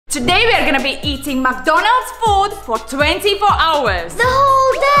Today we are gonna be eating McDonald's food for 24 hours. The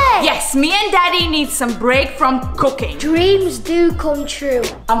whole day? Yes, me and Daddy need some break from cooking. Dreams do come true.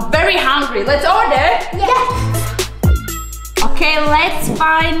 I'm very hungry. Let's order. Yes. Okay, let's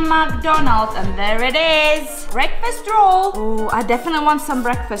find McDonald's, and there it is. Breakfast roll. Oh, I definitely want some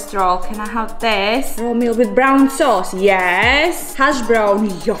breakfast roll. Can I have this? Raw meal with brown sauce. Yes. Hash brown.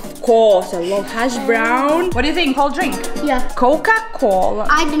 Yeah, of course. I love hash brown. What do you think? Cold drink? Yeah. Coca-Cola.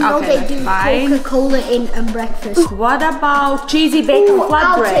 I didn't know they do Coca-Cola in breakfast. What about cheesy bacon flatbread?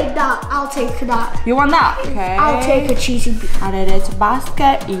 I'll take that. I'll take that. You want that? Okay. I'll take a cheesy bacon. Add it to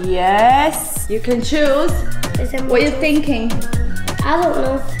basket. Yes. You can choose. What are you thinking? I don't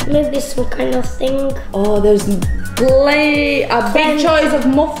know. Maybe some kind of thing. Oh, there's a big choice of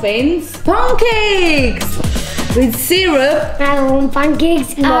muffins. Pancakes with syrup. I don't want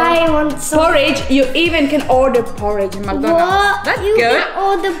pancakes. No. I want some porridge. You even can order porridge in McDonald's. What? That's you good. Can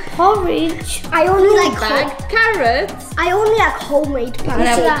order porridge. I only like carrots. I only like homemade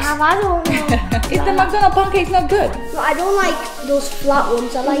pancakes. I don't know. Is the McDonald's pancakes not good? No, I don't like those flat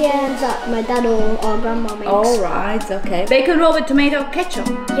ones. I like the ones that my dad or grandma makes. Alright, okay. Bacon roll with tomato ketchup.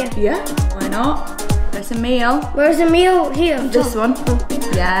 Yeah. Yeah, why not? There's a meal. Where's the meal? Here. This one.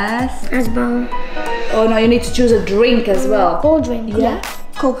 Yes. That's brown. Oh no, you need to choose a drink as well. Cold drink. Yeah.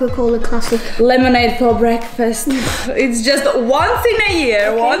 Coca-Cola Classic. Lemonade for breakfast. It's just once in a year.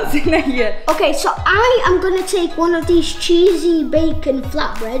 Okay. Once in a year. Okay, so I am gonna take one of these cheesy bacon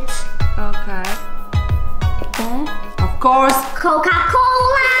flatbreads. Okay. Of course.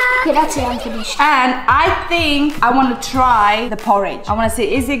 Coca-Cola. Okay, that's it. I'm finished. And I think I want to try the porridge. I want to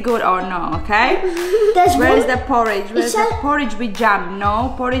see is it good or no. Okay. Where's the porridge? Where's the porridge with jam?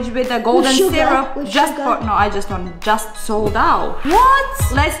 No. Porridge with the golden syrup. No, I just want just sold out.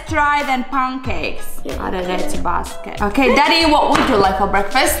 What? Let's try then pancakes. Add it to basket. Okay, Daddy, what would you like for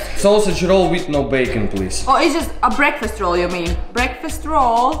breakfast? Sausage roll with no bacon, please. Oh, it's just a breakfast roll, you mean? Breakfast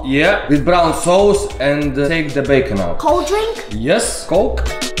roll? Yeah, with brown sauce and take the bacon out. Cold drink? Yes, Coke,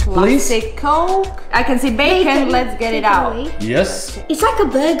 please. Classic Coke. I can see bacon. Let's get it out. Yes. It's like a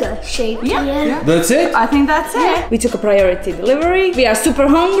burger shape. Yeah. That's it? I think that's it. We took a priority delivery. We are super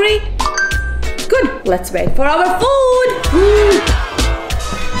hungry. Good. Let's wait for our food.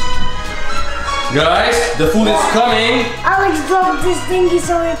 Guys, the food is coming. Alex dropped this thing. He's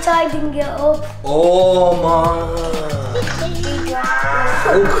so tired and get up. Oh my.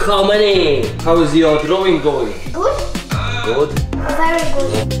 Oh, how many? How is your drawing going? Good. Good. Very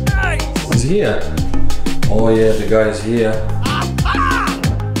good. He's here. Oh yeah, the guy is here.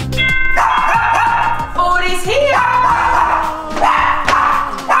 Food is here.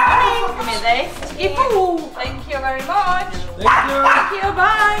 Give me this. Thank you very much. Thank you. Thank you.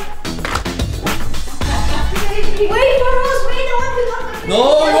 Bye. Wait for us. Wait, I want to go. No,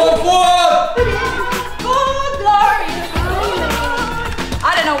 we want food. Food, glory. I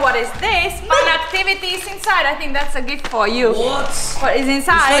don't know what is this. Fun activities inside. I think that's a gift for you. What? What is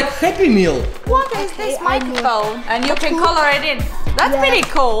inside? It's like Happy Meal. What is this microphone? And you can color it in. That's pretty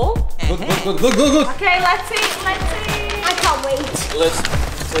cool. Good. Okay, let's see. I can't wait. Let's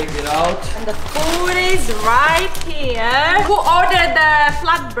take it out. And the food is right here. Who ordered the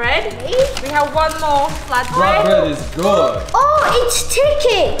flatbread? We have one more flatbread. Flatbread is good. Oh, it's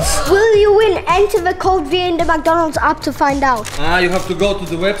tickets. Will you win? Enter the code via in the McDonald's app to find out. You have to go to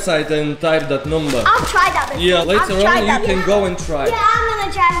the website and type that number. I'll try that before. Yeah, later on you can go and try. Yeah, I'm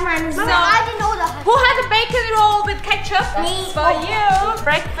gonna try mine as well. I didn't know that. Who has a bacon roll with ketchup? Me. For you.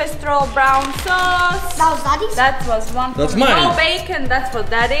 Breakfast roll, brown sauce. That was Daddy's? That was one. That's for me. mine. No bacon. That's for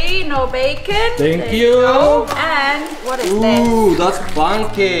Daddy. No bacon. Thank There you. go. And what is this? Ooh, that's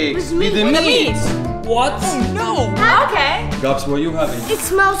pancakes with the meat. What? No. Okay. Gabs, what are you having? It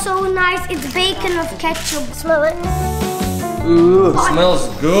smells so nice. It's bacon with ketchup. Smell it. Ooh, it smells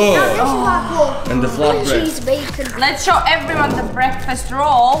good. Oh. And the flatbread. Cheese bacon. Let's show everyone the breakfast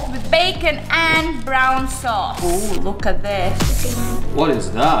roll with bacon and brown sauce. Ooh, look at this. What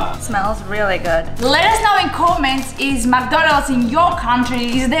is that? Smells really good. Let us know in comments, is McDonald's in your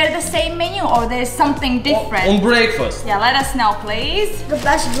country, is there the same menu or there's something different? On breakfast. Yeah, let us know, please. The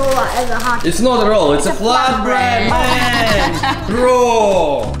best roll I ever had. It's not a roll, it's a flatbread, man.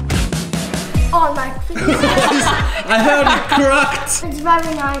 Bro. Oh my goodness. I heard it cracked. It's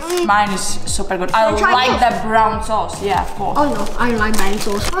very nice. Mine is super good. I like the brown sauce. Yeah, of course. Oh no, I like brown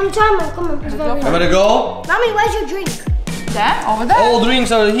sauce. One time, come on. It's very I nice. better go. Mommy, where's your drink? There, over there. All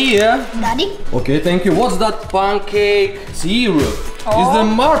drinks are here. Daddy? Okay, thank you. What's that pancake syrup? Is the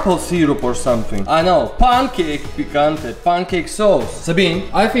maple syrup or something? I know. Pancake picante. Pancake sauce. Sabine,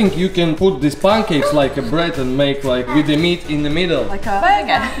 I think you can put these pancakes like a bread and make like with the meat in the middle. Like a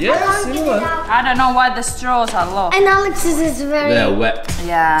burger. Yeah, similar. I don't know why the straws are low. And Alex's is very... They're wet.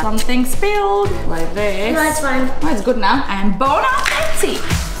 Yeah. Something spilled like this. No, it's fine. Oh, it's good now. And bon appetit.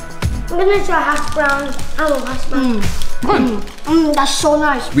 I'm gonna try hash browns. I love hash browns. That's so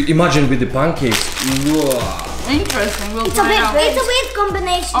nice. We imagine with the pancakes. Wow. Interesting. We'll It's try it out. a weird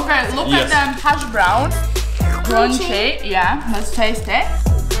combination. Okay, look at the hash brown. Crunchy. Yeah, let's taste it.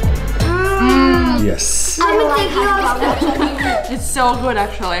 Yes. I'm gonna take yours. It's so good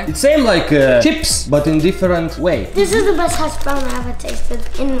actually. It same like chips, but in different way. This is the best hash brown I ever tasted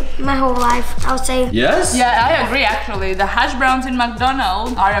in my whole life, I would say. Yes? Yeah, I agree actually. The hash browns in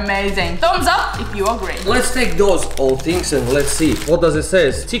McDonald's are amazing. Thumbs up if you agree. Let's take those old things and let's see. What does it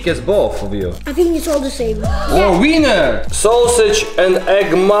say? Tickets both of you. I think it's all the same. Oh, winner! Sausage and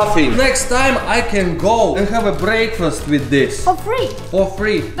egg muffin. Next time I can go and have a breakfast with this. For free. For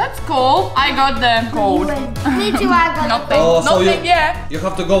free. That's cool. I got the code. Me too, I got Nothing. Oh, so Nothing yet. you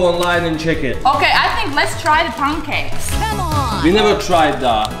have to go online and check it. Okay, I think let's try the pancakes. Come on. We never tried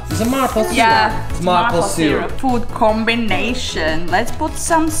that. It's a maple syrup. Yeah, It's maple syrup. Food combination. Let's put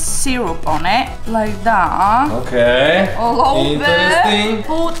some syrup on it, like that. Okay. All over. Interesting.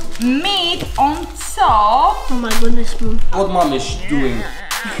 Put meat on top. Oh my goodness, Mom. What mom is doing?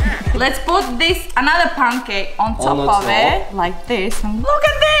 Let's put this another pancake on top of it, like this. And look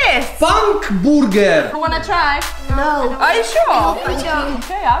at this. Punk burger. You wanna try? No. Are you sure? Thank you.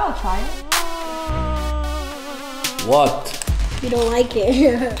 Okay, I will try it. What? You don't like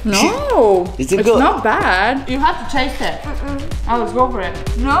it. No, Is it it's good? not bad. You have to taste it. Alex, go for it.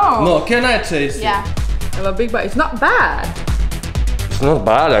 No. No, can I taste it? Yeah. I have a big bite. It's not bad. It's not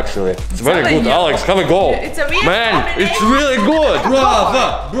bad actually. It's very telling good. you. Alex, have a go. It's a weird Man, it's combination. really good.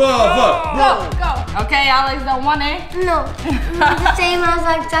 Brava, brava, Go, go. Okay, Alex, don't want it. No. The same as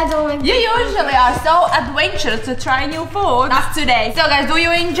like I don't like. You usually are so adventurous to try new food. Not today. So guys, do you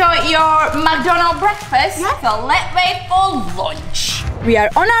enjoy your McDonald's breakfast? Yes. So let's wait for lunch. We are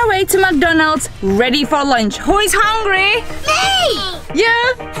on our way to McDonald's, ready for lunch. Who is hungry? Me!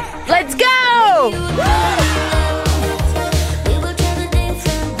 You? Let's go!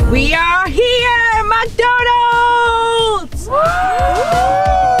 We are here, McDonald's!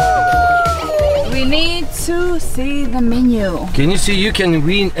 We need to see the menu. Can you see you can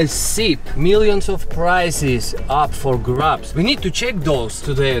win a sip? Millions of prizes up for grabs. We need to check those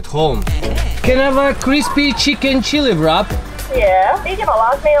today at home. Can I have a crispy chicken chili wrap? Yeah, medium or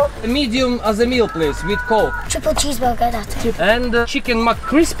large meal? A medium as a meal please, with Coke. Triple cheeseburger, that's it. And chicken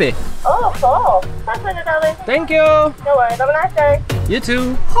McCrispy. Oh, cool. That's it, darling. Thank you. No worries, have a nice day. You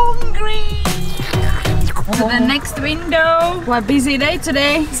too. Hungry! To the next window. What a busy day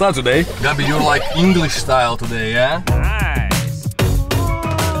today. Saturday. Gaby, you're like English style today, yeah?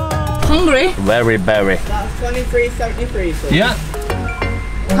 Hungry? Very. That's 23.73. So. Yeah.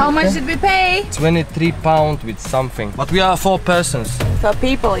 How much did we pay? £23 with something. But we are 4 persons. For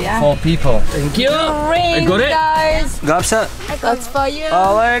people, yeah. 4 people. Thank you. Ring, I got it. guys. Gabsa. That's for you.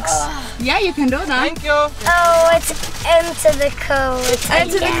 Alex. Yeah, you can do that. Thank you. Oh, it's enter the code.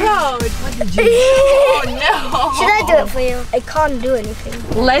 Enter the code. What did you Oh Should I do it for you? I can't do anything.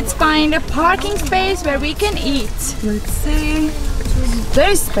 no. Let's find a parking space where we can eat. Let's see.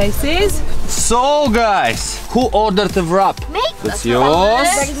 There's spaces. So guys, who ordered the wrap? Me? That's yours.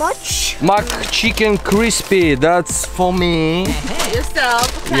 Very much. Mac chicken crispy, that's for me. Yourself.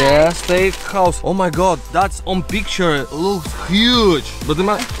 Okay. Yeah, steakhouse. Oh my god, that's on picture. Looks huge. But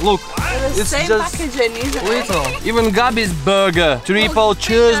look, The it's same just packaging, isn't it? little. Even Gaby's burger, triple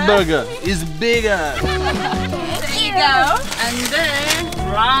cheeseburger, is bigger. There you go. And then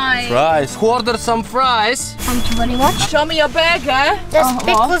fries. Fries. Who ordered some fries? Thank you very much. Show me your burger. There's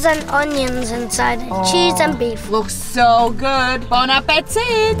pickles and onions inside. Cheese and beef. Looks so good. Bon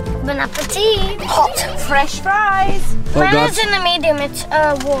appetit. Bon appetit. Hot. Fresh fries. Mine God. is in the medium. It's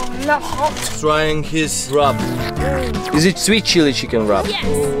warm, not hot. Trying his wrap. Is it sweet chili chicken wrap? Yes.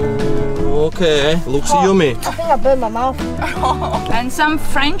 Okay, looks yummy. I think I burned my mouth. And some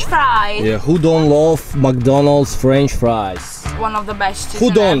French fries. Yeah, who don't love McDonald's French fries? One of the best. Who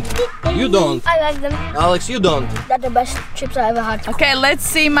isn't don't? it? You don't. I like them. Alex, you don't. They're the best chips I ever had. Okay, let's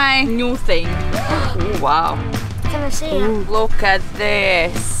see my new thing. Ooh, wow. Can I see it? Look at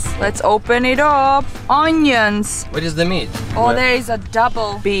this. Let's open it up. Onions. What is the meat? Oh, there is a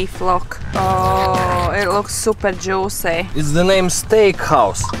double beef, look. Oh, it looks super juicy. It's the name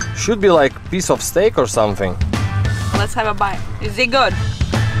Steakhouse. Should be like piece of steak or something. Let's have a bite. Is it good?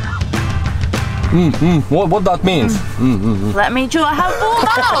 What that means? Let me chew. I have full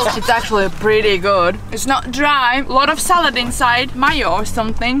mouth. It's actually pretty good. It's not dry. A lot of salad inside. Mayo or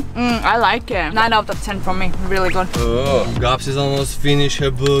something. I like it. 9 out of 10 for me. Really good. Oh, Gabs is almost finished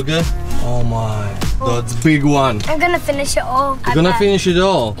her burger. Oh my, that's big one. I'm gonna finish it all. You're gonna finish it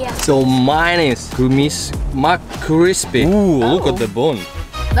all? Yeah. So mine is McCrispy. Ooh, look at the bun.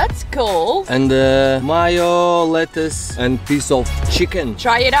 That's cool. And mayo, lettuce, and piece of chicken.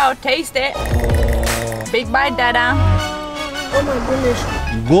 Try it out. Taste it. Big bite, Dada. Oh my goodness.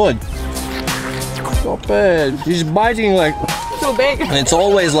 Good. Stop it. He's biting like... Too big. It's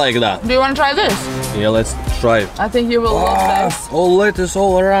always like that. Do you want to try this? Yeah, let's try it. I think you will love this. All lettuce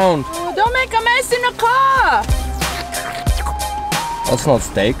all around. Oh, don't make a mess in the car. That's not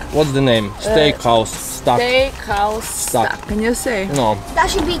steak. What's the name? Steakhouse stuck. Steakhouse stuck. Can you say? No. That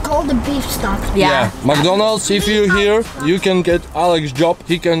should be called the beef stock. Yeah. McDonald's, if you're here, you can get Alex's job.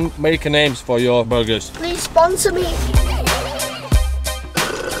 He can make names for your burgers. Please sponsor me.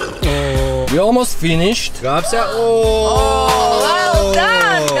 We almost finished. Gabs, Well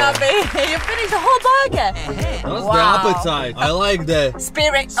done, Gaby. You finished the whole burger. That's the appetite. I like the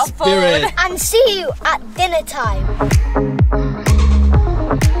Spirit of spirit. food. And see you at dinner time.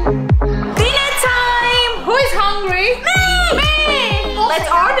 Dinner time. Who is hungry? Me. Let's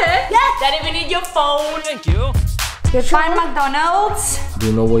order. Yes. Daddy, we need your phone. Thank you. You find McDonald's. Do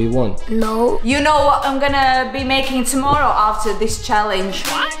you know what you want? No. You know what I'm gonna be making tomorrow after this challenge?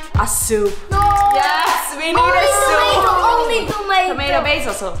 What? A soup. No. Yes, we need a soup. Only tomato. Tomato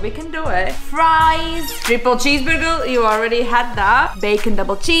basil sauce, we can do it. Fries, triple cheeseburger, you already had that. Bacon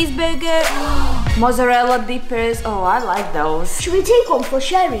double cheeseburger, mozzarella dippers. Oh, I like those. Should we take one for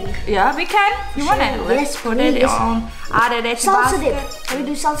sharing? Yeah, we can. You want it? Let's Yes, put it please. on. Add it to Salsa dip. basket. Can we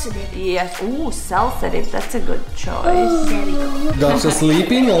do salsa dip? Yes. Ooh, salsa dip. That's a good choice. There we go. Gabs is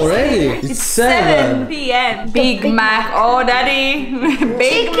sleeping already. It's 7 p.m. Big Mac. Oh, Daddy.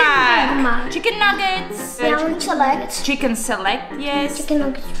 Big Mac. Mac. Chicken nuggets. Now select. Chicken select. Yes. Chicken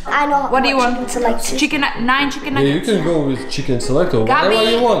nuggets. I know. What do you want? Chicken select. Chicken. 9 chicken Yeah, you nuggets. can go with chicken select or whatever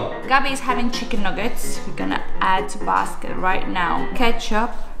you want. Gaby is having chicken nuggets. We're gonna add to basket right now.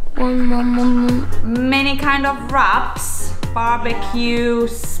 Ketchup. Many kind of wraps. Barbecue,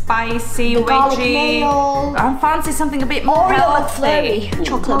 spicy, garlic veggie. mayo. I fancy something a bit more Oreo healthy. McFlurry.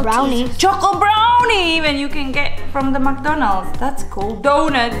 Chocolate brownie. Chocolate brownie even you can get from the McDonald's. That's cool.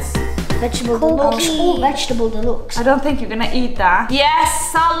 Donuts. Vegetable deluxe. Oh, vegetable deluxe. I don't think you're gonna eat that.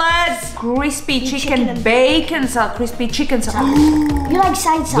 Yes, salads. Crispy chicken bacon salad. Crispy chicken salad. You like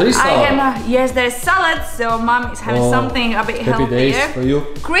side There is salad? Yes, there's salad. So mom is having something a bit Happy days healthier. for you.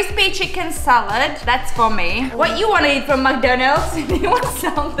 Crispy chicken salad. That's for me. What you wanna eat from McDonald's? You want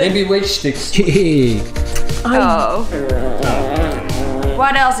something? Maybe wage sticks. Oh.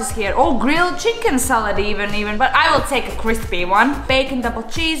 What else is here? Oh, grilled chicken salad even. But I will take a crispy one. Bacon double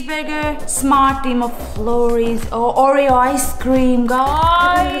cheeseburger. Smartie McFlurries. Oh, Oreo ice cream,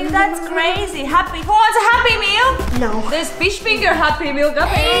 guys. That's crazy. Happy. Who wants a Happy Meal? No. There's fish finger Happy Meal, Gaby.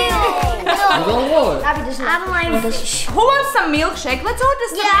 I don't want. Abby doesn't. I don't like this. Who wants some milkshake? Let's order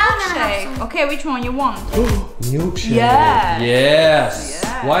some Yeah, I'm gonna have milkshake. Okay, which one you want? Milkshake. Yeah. Yes.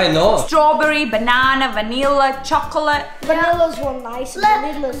 Why not? Strawberry, banana, vanilla, chocolate. Vanilla's one nice.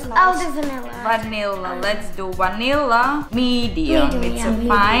 Vanilla's nice. I'll do vanilla. Vanilla. Let's do vanilla. Medium. It's a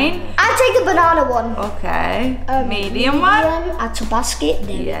fine. I'll take the banana one. Okay. Medium one. Add to basket.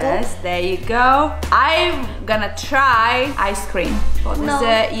 There we go. Yes, there you go. I'm gonna try ice cream for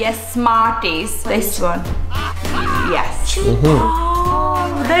dessert. Yes, Smarties. This one. Yes.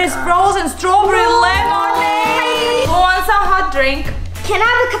 Oh, there's frozen strawberry lemonade. Who wants a hot drink? Can I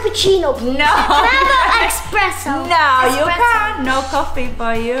have a cappuccino? No. Can I have an espresso? No, you can't. No coffee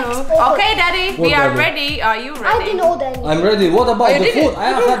for you. Okay, Daddy, we are Daddy? ready. Are you I ready? didn't order any. I'm ready. What about you the didn't? food? I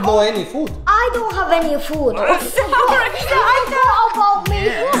haven't no any food. I don't have any food. Sorry, What about me?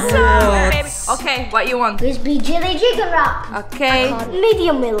 sorry, baby. Okay, what you want? Crispy chili chicken wrap. Okay.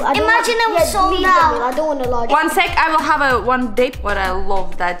 Medium meal. I don't Imagine want, it was sold medium out. meal. I don't want a large. One sec, I will have one dip, but I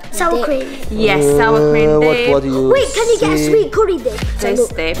love that. Sour cream. Yes, sour cream dip. do you Wait, can you get a sweet curry dip? This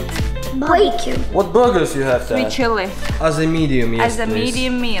dip. Bacon. What burgers you have there? Sweet chili. As a medium, yes, As a please.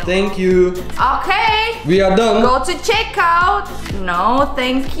 medium meal. Thank you. Okay. We are done. Go to checkout. No,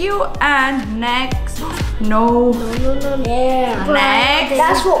 thank you. And next. No. Yeah. Next.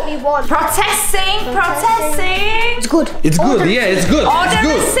 That's what we want. Processing. It's good. It's good. Yeah, it's good. Order It's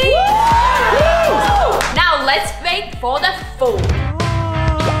good. receipt. Now let's wait for the food.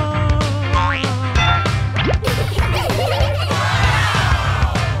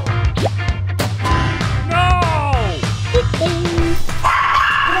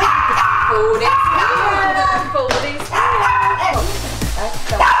 Food is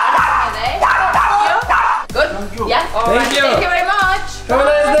Thank you. Thank you very much. Have a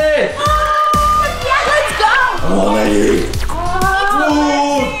nice day. Yeah, let's go. Oh, lady.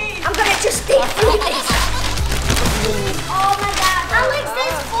 I'm gonna just take food. Oh my god. Alex,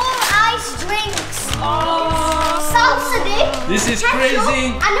 there's 4 ice drinks. Salsa dip. This is Ketchup, crazy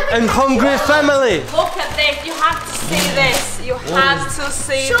another and hungry family. Look at this. You have to see this. You have to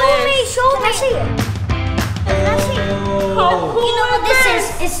see Show me, this. show me. Can I see it? Can I see it? Oh, You know what this is?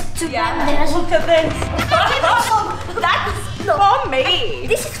 It's to Yeah, look at this. That's for me.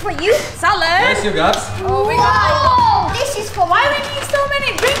 This is for you. Salad. Yes, you got. Oh my god. Whoa, this is for Why me. we need so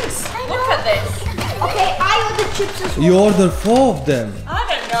many drinks? Look at this. Okay, I ordered chips as well. You ordered 4 of them. I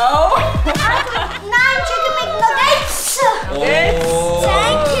don't know. 9 chicken McNuggets. Oh.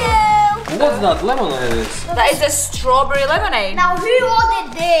 Thank you. What's that lemonade is? That is a strawberry lemonade. Now who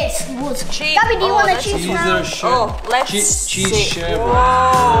ordered this? It was Cheese. Gabby, do you want a that's cheese Caesar round? shrimp. Oh, let's cheese see. shrimp.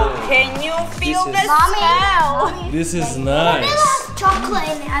 Whoa, can you feel This the is- smell? This is It nice. has chocolate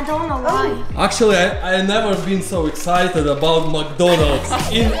in it. I don't know why. Actually, I never been so excited about McDonald's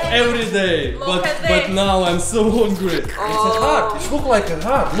in every day. Look at But this. now I'm so hungry. It's a heart. It looks like a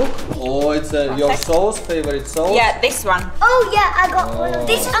heart. Look. Oh, it's your sauce, favorite sauce. Yeah, this one. Oh yeah, I got one of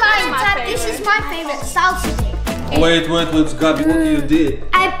This these. is my This favorite. is my favorite salsa dip. Wait, Gaby, what you did?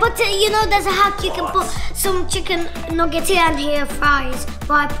 I put it, you know, there's a hack you can put some chicken nuggets here and here fries,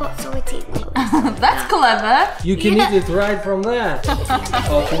 but I put salty. That's clever. You can eat it right from there.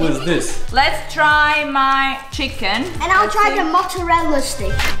 Oh, who is this? Let's try my chicken. And I'll try the mozzarella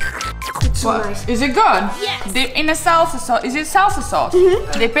stick. It's so nice. Is it good? Yes. Dip in a salsa sauce. Is it salsa sauce?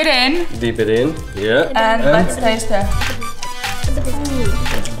 Dip it in Dip it in. Yeah. and let's taste it.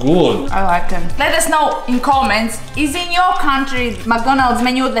 Good. I like them. Let us know in comments, is in your country McDonald's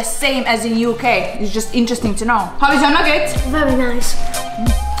menu the same as in UK? It's just interesting to know. How is your nugget? Very nice.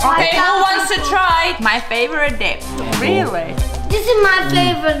 Okay, who wants to try my favorite dip? Really? This is my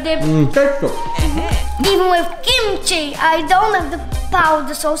favorite dip. Ketchup. Even with kimchi, I don't have the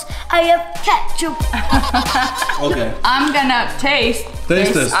powder sauce, I have ketchup. Okay. I'm gonna taste Taste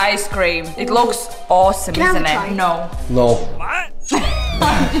this this. ice cream. It looks awesome, Can I isn't try it? it? No. No.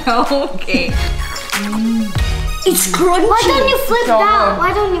 Okay. It's crunchy. Why don't you flip So that? good.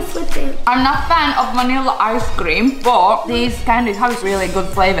 Why don't you flip it? I'm not a fan of vanilla ice cream, but these candies have really good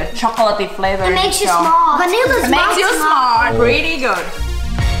flavor, chocolatey flavor. It makes you so- smart. Vanilla's It makes you smart. Pretty good.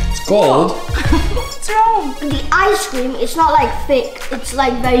 It's cold. What's wrong? The ice cream, it's not like thick, it's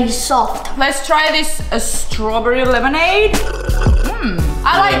like very soft. Let's try this strawberry lemonade.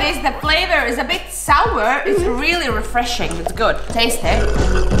 I like this. The flavor is a bit sour. It's really refreshing. It's good. Taste it.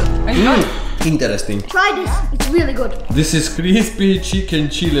 It's good. Interesting. Try this, it's really good. This is crispy chicken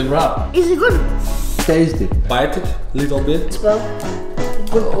chili wrap. Is it good? Taste it. Bite it little bit.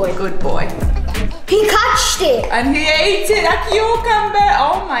 Good boy. Good boy. He catched it. And he ate it, a cucumber.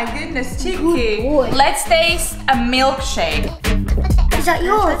 Oh my goodness, cheeky. boy. Let's taste a milkshake. Is that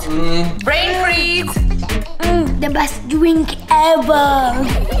yours? Brain freeze. The best drink ever.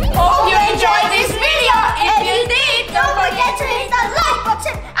 Hope you enjoyed this video. If you did,